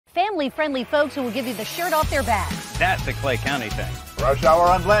Family-friendly folks who will give you the shirt off their back. That's a Clay County thing. Rush hour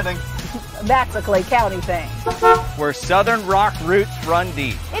on Blanding. That's a Clay County thing. Where Southern rock roots run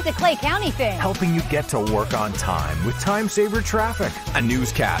deep. It's a Clay County thing. Helping you get to work on time with Time Saver Traffic. A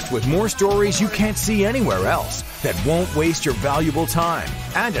newscast with more stories you can't see anywhere else that won't waste your valuable time.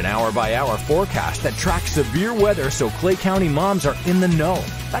 And an hour-by-hour forecast that tracks severe weather so Clay County moms are in the know.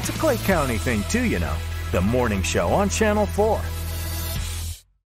 That's a Clay County thing too, you know. The Morning Show on Channel 4.